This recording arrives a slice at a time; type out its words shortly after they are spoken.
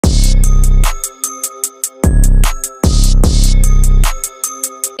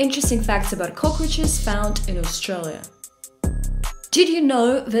interesting facts about cockroaches found in Australia. Did you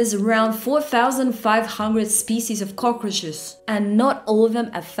know there's around 4,500 species of cockroaches, and not all of them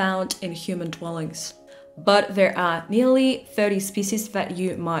are found in human dwellings? But there are nearly 30 species that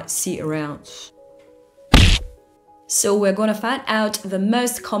you might see around. So we're gonna find out the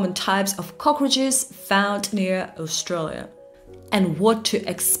most common types of cockroaches found near Australia and what to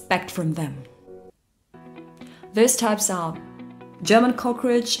expect from them. Those types are German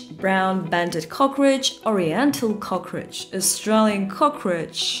cockroach, brown banded cockroach, oriental cockroach, Australian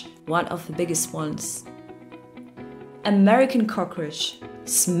cockroach, one of the biggest ones, American cockroach,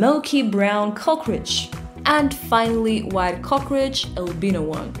 smoky brown cockroach, and finally white cockroach, albino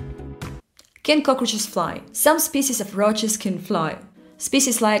one. Can cockroaches fly? Some species of roaches can fly.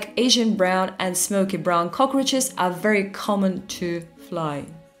 Species like Asian brown and smoky brown cockroaches are very common to fly.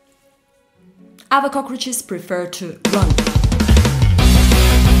 Other cockroaches prefer to run.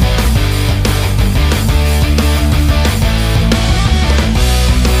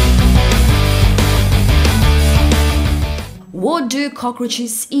 What do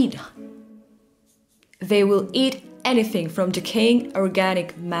cockroaches eat? They will eat anything from decaying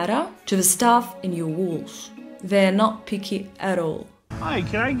organic matter to the stuff in your walls. They're not picky at all. Hi,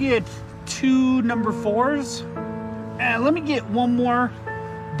 can I get 2 number 4s? And let me get 1 more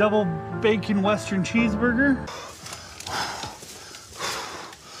double bacon Western cheeseburger.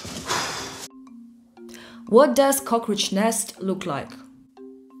 What does cockroach nest look like?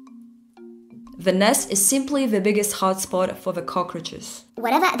 The nest is simply the biggest hotspot for the cockroaches.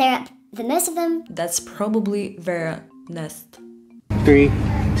 Whatever they're, the most of them, that's probably their nest. 3,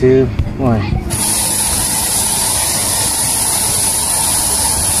 2, 1.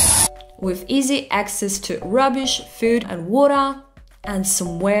 With easy access to rubbish, food and water, and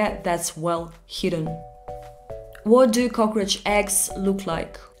somewhere that's well hidden. What do cockroach eggs look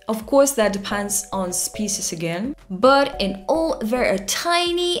like? Of course, that depends on species again, but in all they are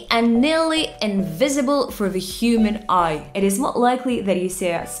tiny and nearly invisible for the human eye. It is more likely that you see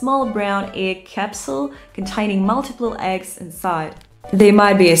a small brown egg capsule containing multiple eggs inside. They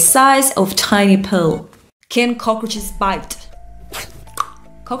might be a size of tiny pill. Can cockroaches bite?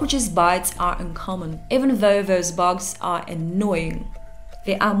 Cockroaches' bites are uncommon, even though those bugs are annoying.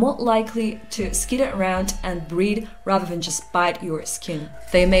 They are more likely to skitter around and breed rather than just bite your skin.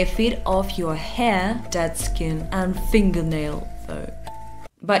 They may feed off your hair, dead skin, and fingernail though.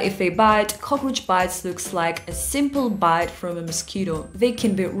 But if they bite, cockroach bites looks like a simple bite from a mosquito. They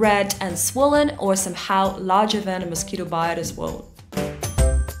can be red and swollen or somehow larger than a mosquito bite as well.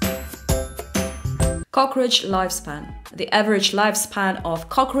 Cockroach lifespan. The average lifespan of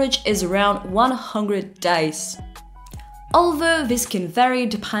cockroach is around 100 days. Although this can vary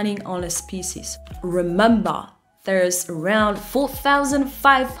depending on a species. Remember, there's around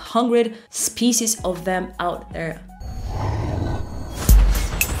 4,500 species of them out there.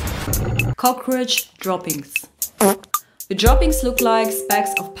 Cockroach droppings. The droppings look like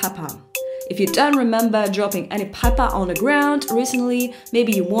specks of pepper. If you don't remember dropping any pepper on the ground recently,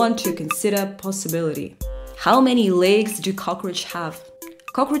 maybe you want to consider possibility. How many legs do cockroaches have?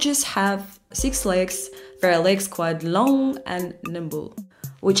 Cockroaches have 6 legs, their legs quite long and nimble,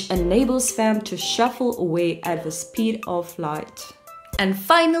 which enables them to shuffle away at the speed of light. And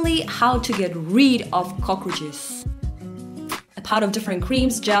finally, how to get rid of cockroaches. A part of different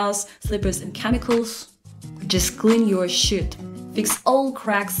creams, gels, slippers and chemicals. Just clean your shit. Fix all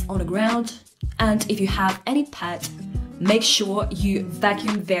cracks on the ground. And if you have any pet, make sure you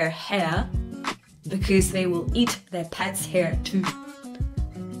vacuum their hair, because they will eat their pet's hair too.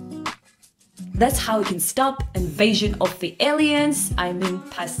 That's how we can stop invasion of the aliens, I mean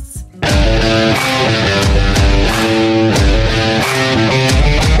pests.